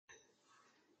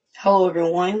Hello,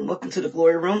 everyone. Welcome to the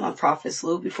Glory Room. I'm Prophet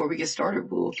Lou. Before we get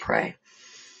started, we will pray.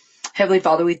 Heavenly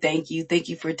Father, we thank you. Thank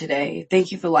you for today.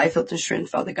 Thank you for life, health, and strength,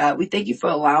 Father God. We thank you for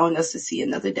allowing us to see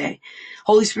another day.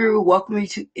 Holy Spirit, we welcome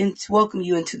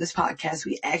you into this podcast.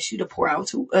 We ask you to pour out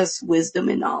to us wisdom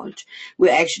and knowledge. We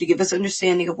ask you to give us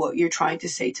understanding of what you're trying to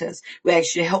say to us. We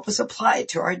ask you to help us apply it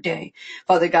to our day.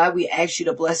 Father God, we ask you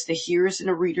to bless the hearers and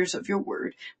the readers of your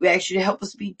word. We ask you to help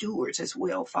us be doers as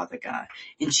well, Father God.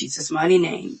 In Jesus' mighty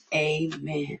name,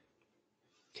 amen.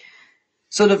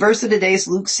 So the verse of the day is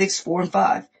Luke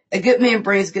 6:4-5. A good man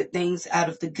brings good things out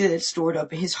of the good stored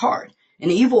up in his heart.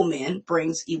 An evil man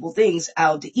brings evil things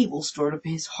out of the evil stored up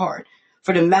in his heart.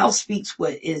 For the mouth speaks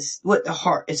what the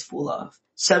heart is full of.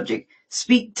 Subject,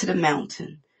 speak to the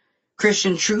mountain.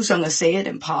 Christian truths, I'm going to say it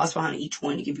and pause behind each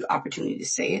one to give you opportunity to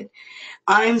say it.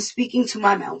 I am speaking to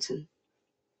my mountain.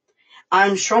 I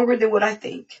am stronger than what I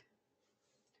think.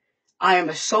 I am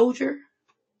a soldier.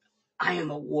 I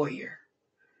am a warrior.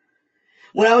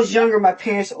 When I was younger, my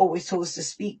parents always told us to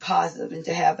speak positive and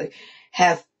to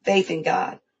have faith in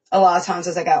God. A lot of times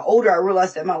as I got older, I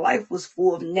realized that my life was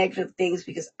full of negative things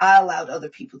because I allowed other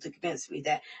people to convince me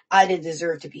that I didn't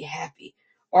deserve to be happy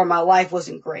or my life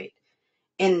wasn't great.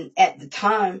 And at the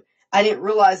time, I didn't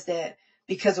realize that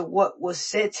because of what was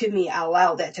said to me, I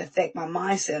allowed that to affect my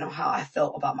mindset on how I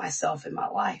felt about myself and my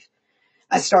life.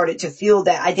 I started to feel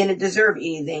that I didn't deserve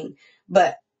anything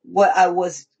but what I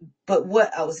was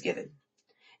given.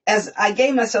 As I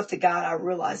gave myself to God, I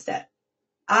realized that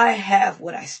I have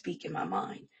what I speak in my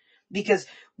mind. Because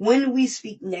when we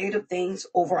speak negative things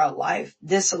over our life,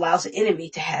 this allows the enemy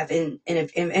to have an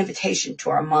invitation to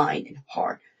our mind and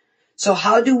heart. So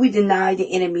how do we deny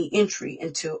the enemy entry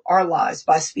into our lives?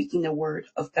 By speaking the word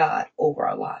of God over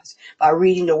our lives, by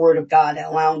reading the word of God and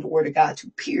allowing the word of God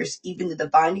to pierce even the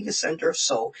dividing asunder of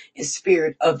soul and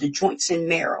spirit, of the joints and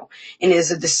marrow, and is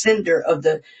a descender of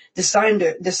the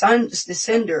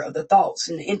thoughts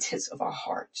and the intents of our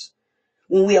hearts.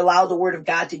 When we allow the word of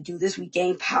God to do this, we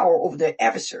gain power over the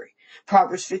adversary.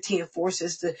 Proverbs 15:4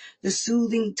 says the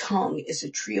soothing tongue is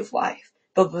a tree of life,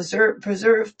 but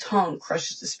preserved tongue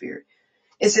crushes the spirit.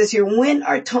 It says here, when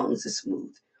our tongues are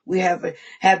smooth, we have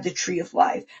the tree of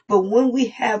life. But when we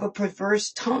have a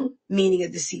perverse tongue, meaning a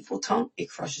deceitful tongue, it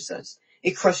crushes us.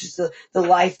 It crushes the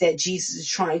life that Jesus is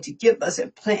trying to give us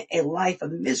and plant a life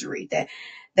of misery.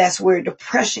 That's where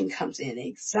depression comes in.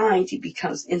 Anxiety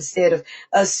becomes, instead of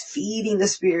us feeding the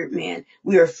spirit man,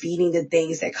 we are feeding the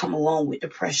things that come along with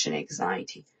depression and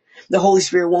anxiety. The Holy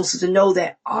Spirit wants us to know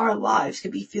that our lives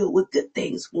can be filled with good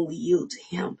things when we yield to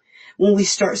Him. When we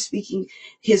start speaking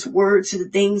His word to the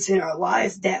things in our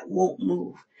lives that won't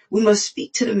move. We must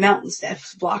speak to the mountains that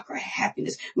block our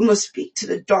happiness. We must speak to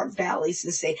the dark valleys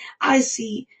and say, I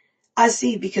see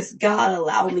because God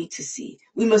allowed me to see.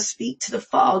 We must speak to the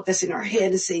fog that's in our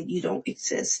head and say, you don't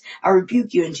exist. I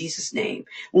rebuke you in Jesus' name.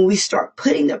 When we start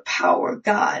putting the power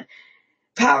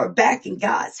back in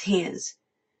God's hands,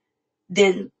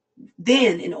 then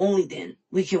and only then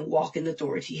we can walk in the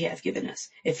authority He has given us.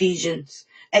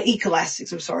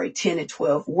 Ecclesiastes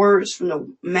 10:12. Words from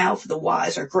the mouth of the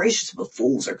wise are gracious, but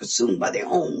fools are consumed by their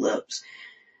own lips.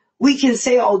 We can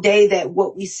say all day that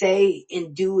what we say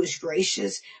and do is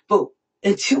gracious, but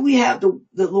until we have the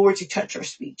Lord to touch our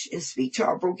speech and speak to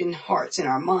our broken hearts and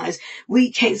our minds,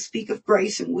 we can't speak of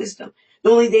grace and wisdom.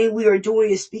 The only thing we are doing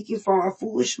is speaking from our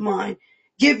foolish mind.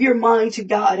 Give your mind to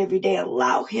God every day.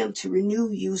 Allow Him to renew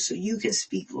you so you can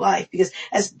speak life. Because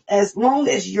as long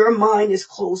as your mind is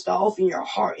closed off and your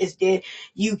heart is dead,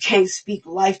 you can't speak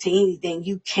life to anything.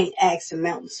 You can't ask the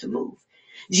mountains to move.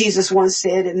 Jesus once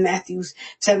said in Matthew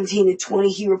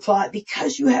 17:20, He replied,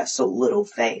 because you have so little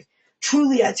faith.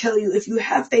 Truly, I tell you, if you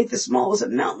have faith as small as a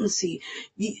mustard seed,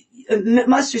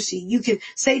 you can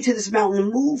say to this mountain,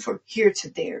 move from here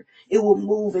to there. It will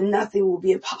move and nothing will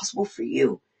be impossible for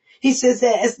you. He says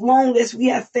that as long as we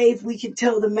have faith, we can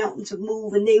tell the mountain to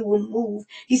move and they will move.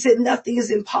 He said nothing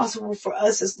is impossible for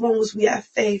us as long as we have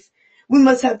faith. We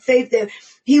must have faith that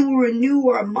He will renew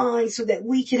our minds so that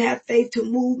we can have faith to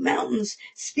move mountains.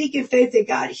 Speak in faith that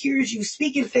God hears you.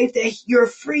 Speak in faith that you're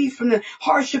free from the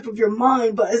hardship of your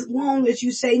mind. But as long as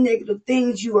you say negative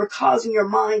things, you are causing your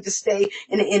mind to stay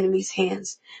in the enemy's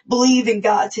hands. Believe in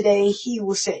God today and He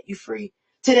will set you free.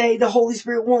 Today, the Holy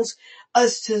Spirit wants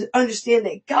us to understand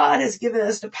that God has given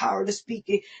us the power to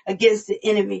speak against the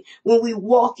enemy. When we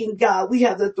walk in God, we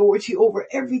have the authority over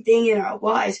everything in our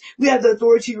lives. We have the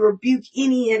authority to rebuke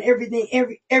any and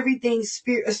everything, everything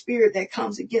a spirit that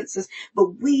comes against us.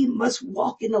 But we must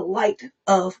walk in the light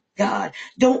of God.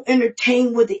 Don't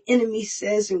entertain what the enemy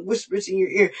says and whispers in your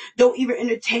ear. Don't even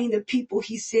entertain the people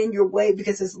he sends your way,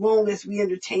 because as long as we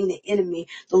entertain the enemy,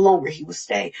 the longer he will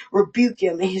stay. Rebuke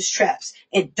him in his traps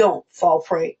and don't fall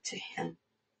prey to him.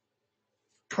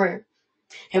 Prayer.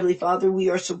 Heavenly Father, we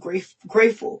are so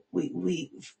grateful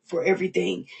for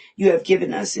everything you have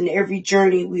given us and every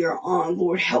journey we are on.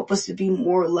 Lord, help us to be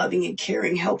more loving and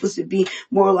caring. Help us to be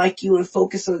more like you and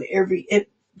focus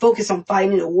on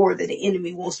fighting the war that the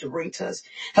enemy wants to bring to us.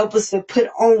 Help us to put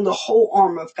on the whole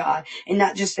armor of God and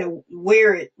not just to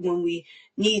wear it when we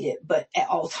need it, but at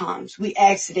all times. We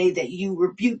ask today that you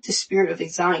rebuke the spirit of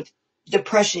anxiety,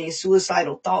 depression, and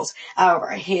suicidal thoughts out of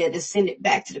our head and send it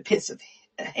back to the pits of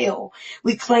hell.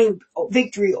 We claim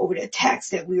victory over the attacks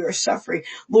that we are suffering.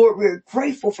 Lord, we're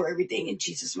grateful for everything in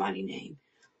Jesus' mighty name.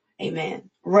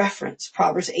 Amen. Reference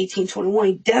Proverbs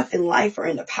 18:21. Death and life are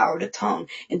in the power of the tongue,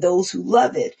 and those who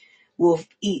love it will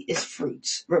eat its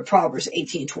fruits. Proverbs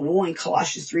 18:21.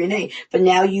 Colossians 3:8. But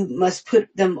now you must put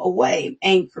them away: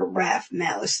 anger, wrath,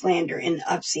 malice, slander, and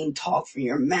obscene talk from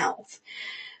your mouth.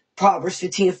 Proverbs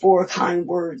 15:4. Kind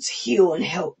words heal and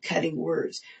help, cutting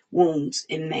words wounds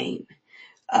and maim.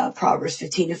 Proverbs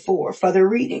 15:4. Further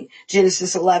reading: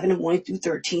 Genesis 11:1 through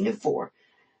 13:4.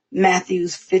 Matthew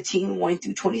 15:1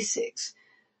 through 26.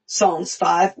 Psalms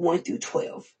 5:1 through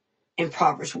 12. And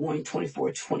Proverbs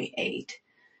 1:24-28.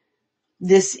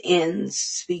 This ends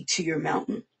Speak to Your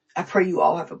Mountain. I pray you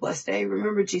all have a blessed day.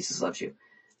 Remember, Jesus loves you.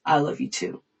 I love you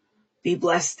too. Be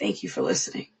blessed. Thank you for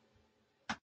listening.